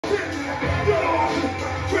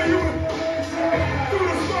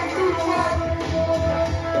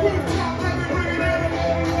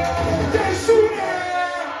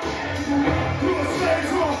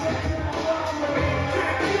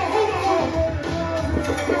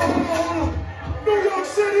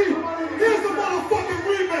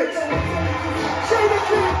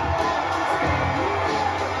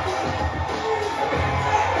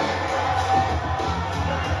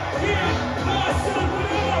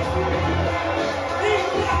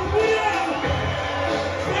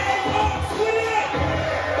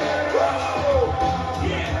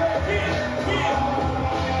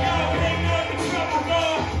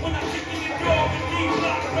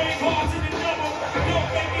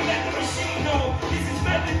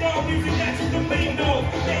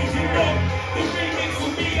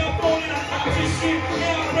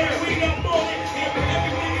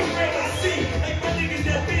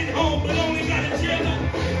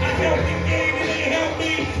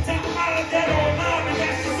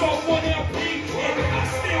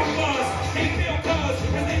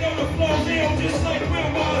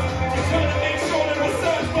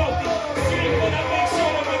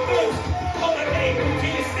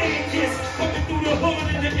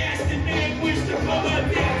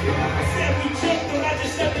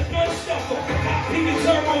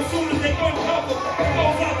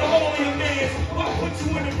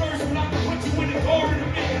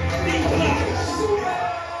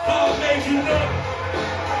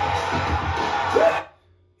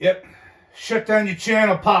Yep. Shut down your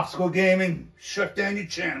channel, Popsicle Gaming. Shut down your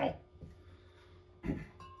channel. To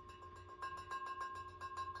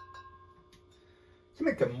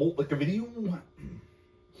make a Malt Liquor video.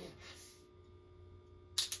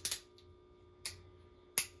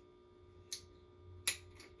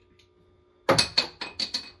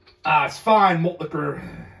 It's fine, Malt Liquor.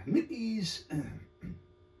 Mickey's.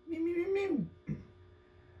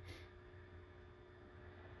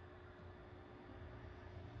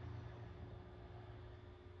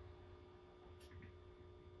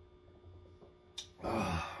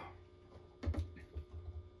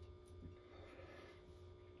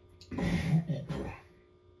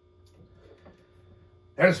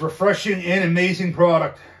 That is refreshing and amazing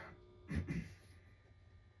product.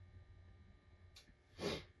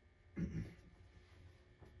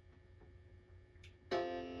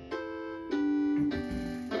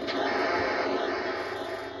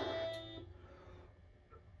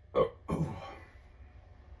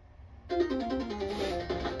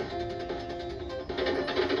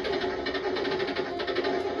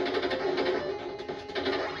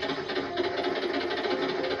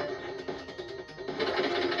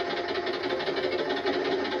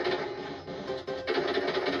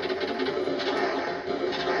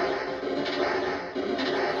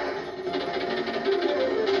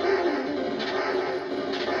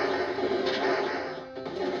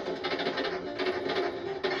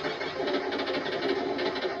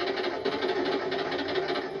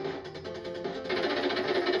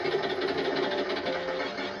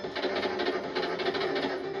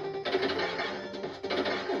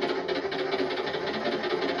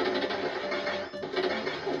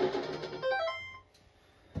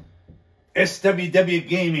 SWW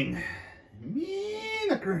Gaming.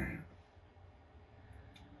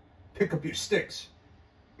 Pick up your sticks.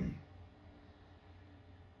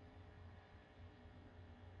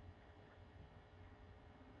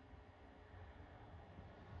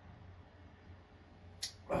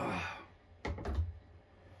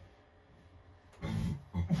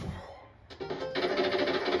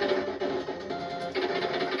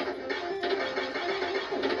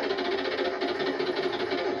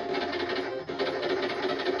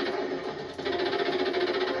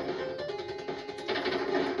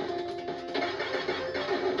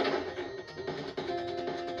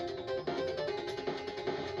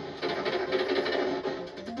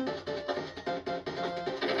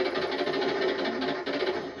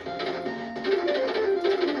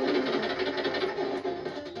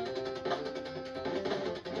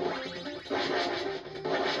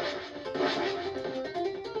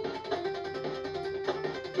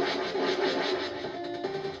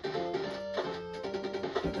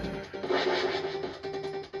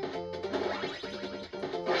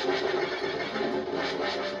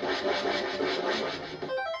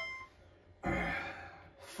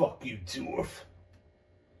 Fuck you, dwarf.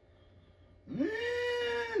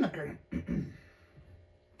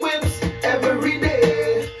 Whips every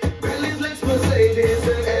day. Brilliant Blitz, Mercedes,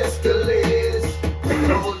 and Escalades.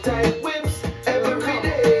 No tight whips every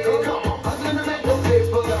day. I'm gonna make no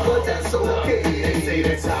paper, but that's okay. They say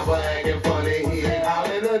that's how we're acting funny. He ain't all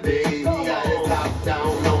in a day. He got his top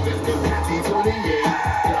down on his new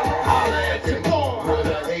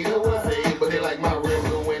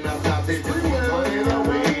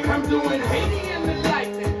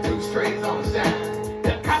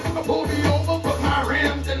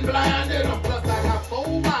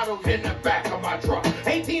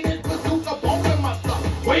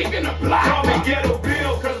ghetto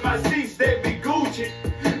bill, cause my seats, they be Gucci.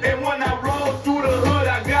 And when I roll through the hood,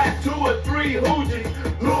 I got 2 or 3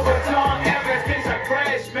 hoochies. Louis Vuitton, ever since I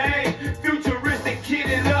crashed, man. Futuristic,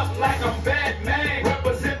 kitted up like I'm Batman.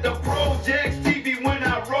 Represent the projects, TV when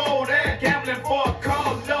I roll that. Gambling for a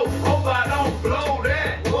car, no, hope I don't blow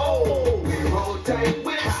that. Whoa, we roll tight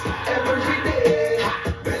whips every day.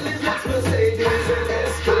 Bentleys, Lex, Mercedes, and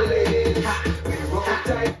Escalades. We roll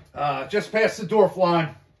tight. Just past the door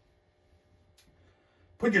line.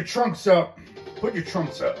 Put your trunks up. Put your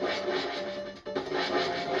trunks up.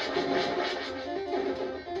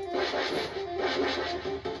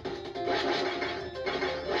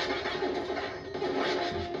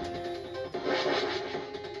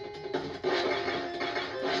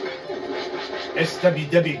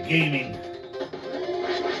 SWW Gaming.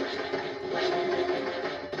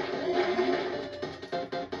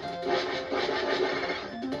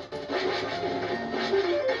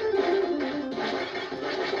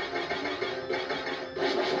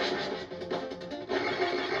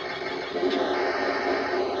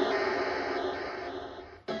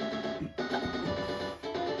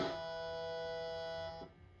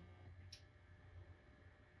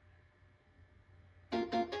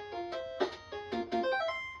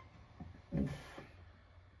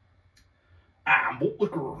 Malt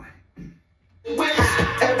Liquor.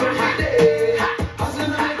 Whips every day.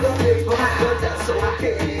 Hustling to make a paper, but that's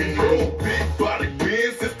okay. We roll big body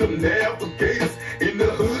bins, system navigators in the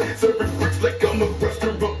hood, serving bricks like I'm a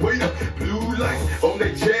restaurant waiter. Blue lights on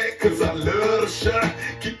that jack, cause I love to shine.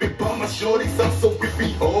 Keep it by my shorties, I'm so it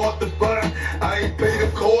be hard to find. I ain't paid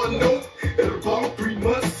a car note in about 3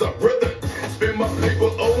 months. I'd rather spend my paper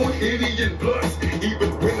on Henny and blunts.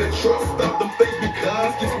 Even when the trust stop, them things be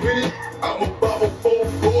constant with it. I'm a 504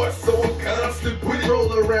 boy, so I'm constant with it.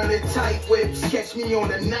 Roll around in tight whips, catch me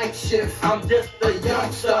on a night shift. I'm just a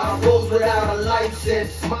youngster, I rolls without a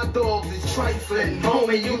license. My dogs is trifling,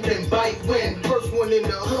 homie, you can bite when. First one in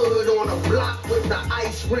the hood on a block with the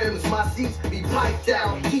ice rims. My seats be piped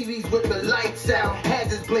out, TVs with the lights out.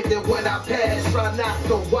 Hazards blinking when I pass, try not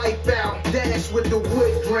to wipe out. Dash with the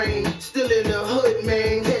wood grain, still in the hood,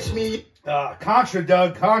 man. Catch me. Contra,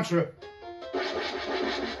 Doug, Contra.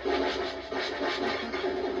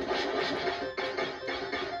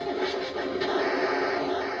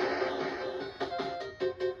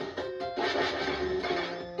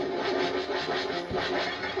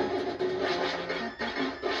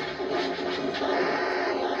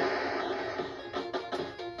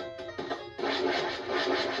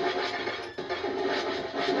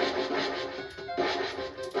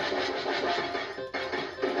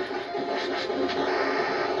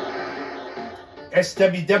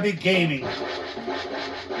 SWW Gaming.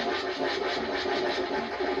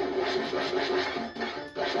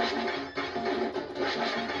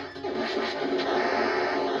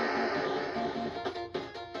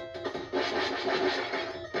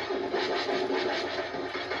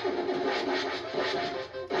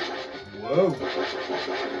 Whoa.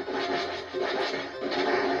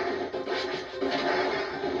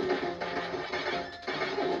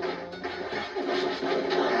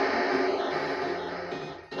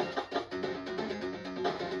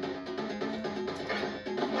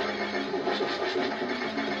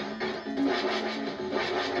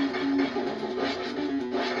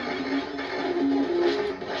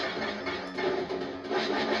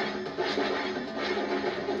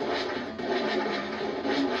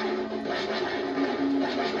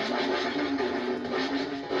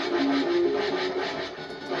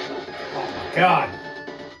 God.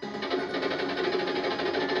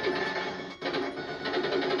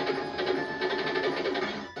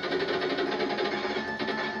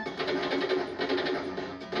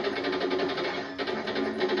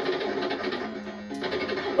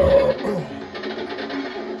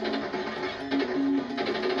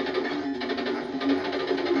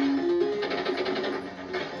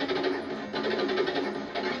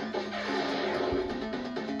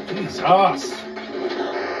 Jesus.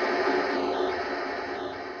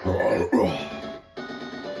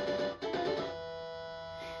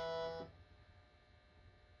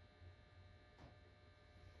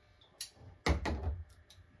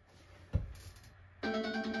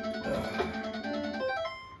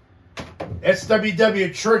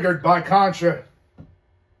 SWW triggered by Contra.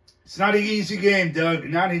 It's not an easy game, Doug.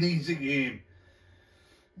 Not an easy game.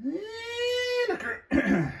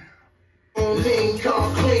 Lean,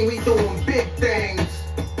 come clean, we doing big things.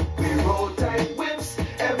 We roll tight whips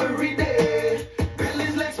every day.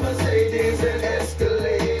 Bentleys, Lex, Mercedes, and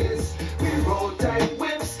Escalades. We roll tight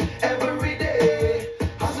whips every day.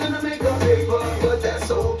 Hustling to make a paper, but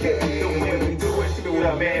that's okay. The way we do it, she be with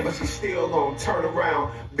her man, but she still world gon' turn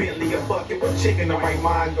around. Bentley a bucket with chicken, the right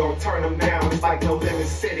mind gon' turn them down. It's like no limit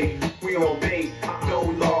city, we obey, no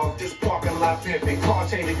law, just parking lot pimping, car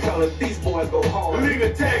changing colors, these boys go hard. Leave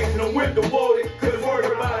the tags in the window voted, cause it's worth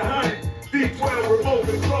about 100. V12 remote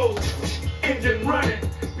control, engine running.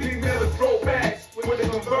 These niggas throw bags with a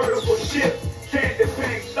convertible ship. Candy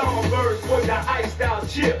pink Stormbirds with the iced out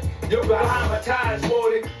chip. Your Bahama ties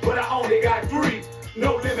voted, but I only got 3.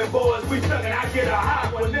 No limit boys, we thuggin', I get a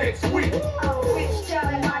hot one next week. Oh, rich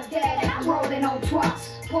telling my dad, I'm rolling on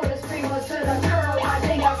twice. Put his fingers to the curl, I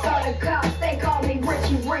think I saw the cops. They call me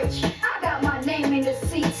Richie Rich. I got my name in the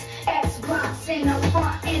seats. Xbox in the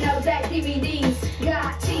front, in the back, DVDs.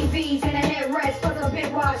 Got TVs and a headrest for the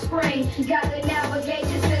big wide screen. Got the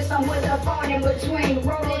navigation system with the phone in between.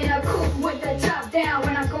 Rolling a coupe with the top down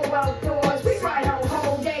when I go outdoors. We ride our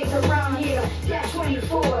whole days around here. Got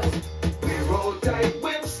 24s. We roll tight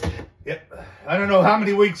whips. Yep. I don't know how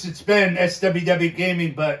many weeks it's been, SWW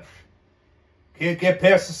Gaming, but can't get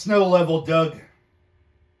past the snow level, Doug.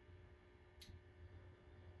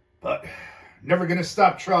 But never gonna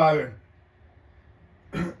stop trying.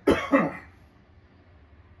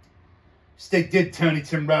 Stay dead, Tony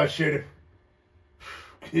Tim Roush.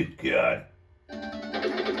 Good God.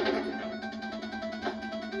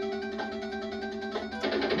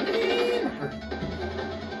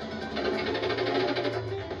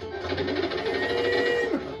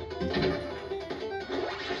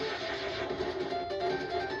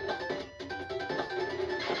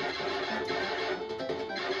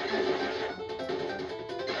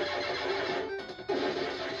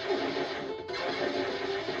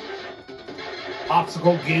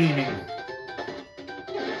 Popsicle Gaming.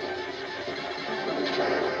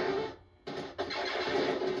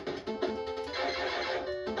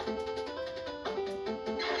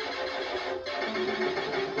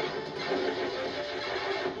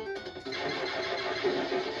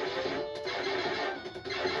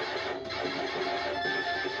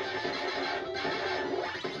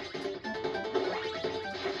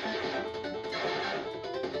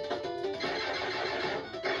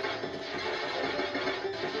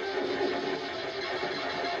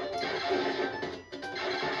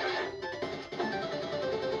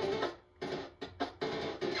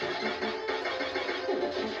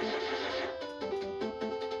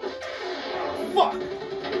 Fuck!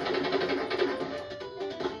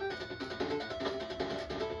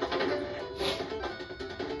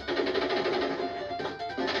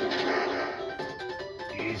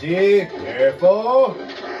 Easy, careful.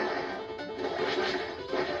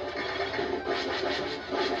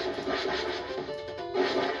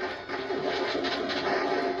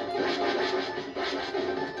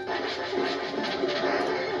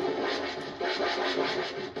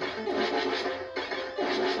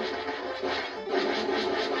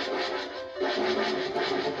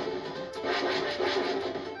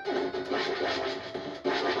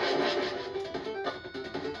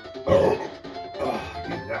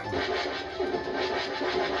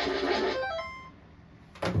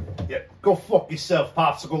 Go fuck yourself,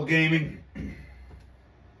 Popsicle Gaming.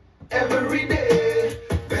 Every day,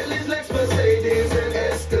 Bentleys, Lex, Mercedes, and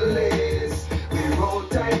Escalades. We roll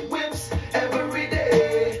tight whips every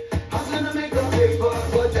day. Hustling to make a paper,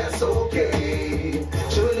 but that's okay.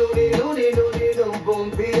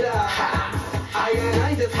 I and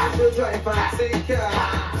I just have to drive fancy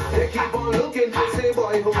car. They keep on looking to say,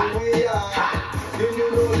 boy, who we are. Then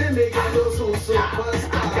you know they make us those who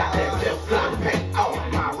superstar. I got that left line paint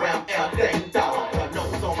on my ram everything dog. A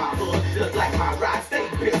nose on my hood, just like my ride stay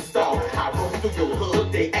pistol. I roll through your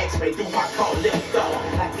hood, they ask me do my car lift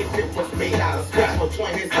on. Like if it was made out of special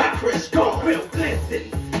 20s like Crisco. Real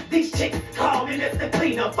glisten. These chicks call me Mr.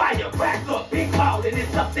 Cleaner, firecracker, big ballin',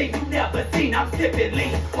 it's something you never seen. I'm sipping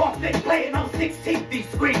lean, off flick playing on 16 these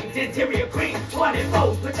screens, interior green,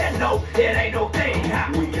 24, but you know it ain't no thing.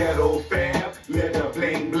 We ghetto fam, let the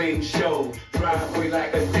bling bling show. Driveway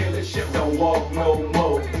like a dealership, don't walk no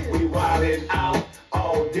more. We wildin' out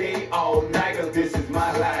all day, all night, 'cause this is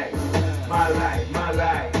my life, my life, my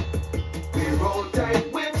life. We roll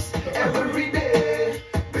tight whips every day.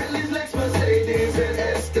 Bentleys, Lex, Mercedes, and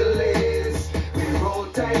Escalades. We roll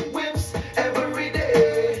tight whips every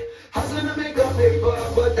day. Hustling to make a paper,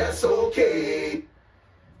 but that's okay.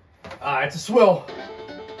 It's a swill.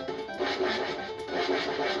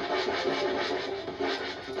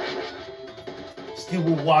 Still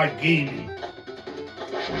wide gaming.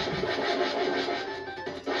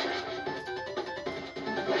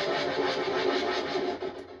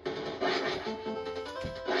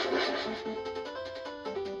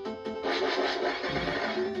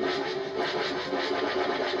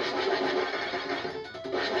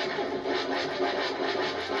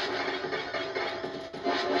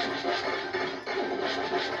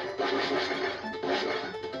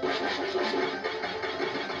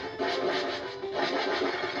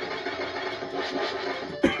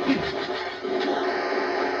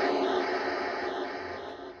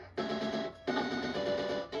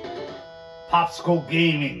 Popsicle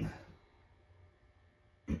Gaming.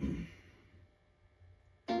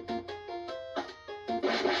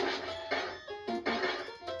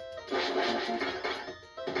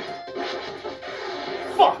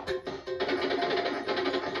 Fuck!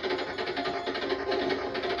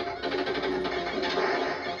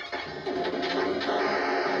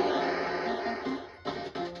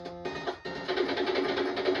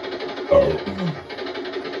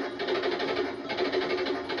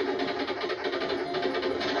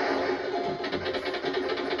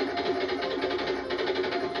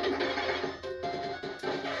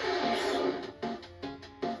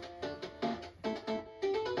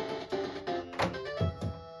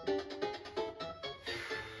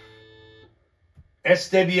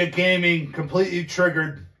 SW Gaming completely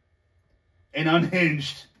triggered and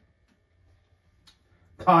unhinged.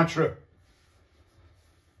 Contra.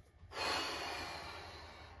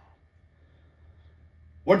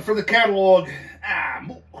 Went for the catalog.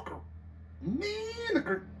 Malt Liquor.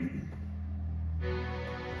 Liquor. Hey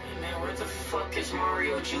man, where the fuck is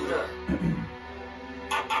Mario Judah?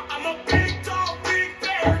 I'm a big dog, big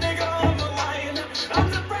bear, nigga. I'm a lion. I'm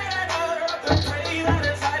the predator of the prey that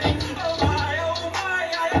is hiding. Oh my,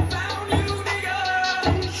 I have found you, nigga.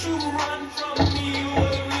 Don't you run from me,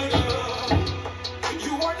 little nigga.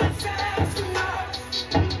 You are not fast enough.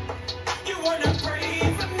 You are not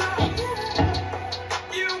brave enough.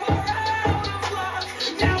 You are out of luck.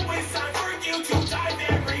 Now it's time for you to die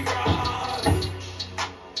very rough.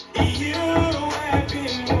 You have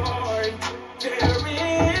been warned. There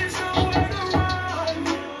is nowhere to run.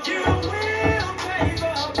 You will pay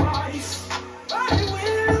the price. I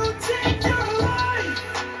will take your life.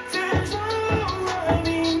 There's no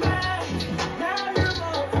running back. Now your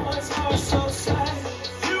loved ones are so sad.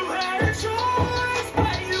 You had a choice,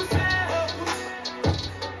 but you failed.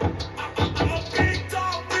 I'm a big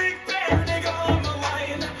dog, big bear, nigga. I'm a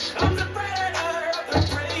lion. I'm the predator of the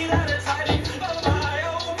prey that is hiding.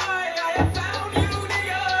 Oh my, I have found you,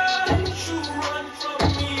 nigga. Don't you run from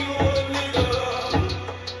me, little nigga.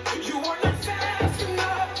 You are not fast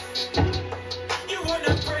enough. You are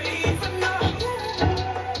not brave enough.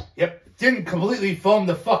 Yep, didn't completely foam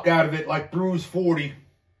the fuck out of it like Bruce 40. I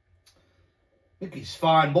think he's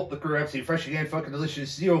fine. Malt Liquor, absolutely fresh again, fucking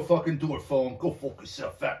delicious. Zero fucking do it foam. Go fuck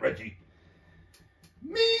yourself, Fat Reggie.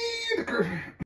 Me Liquor.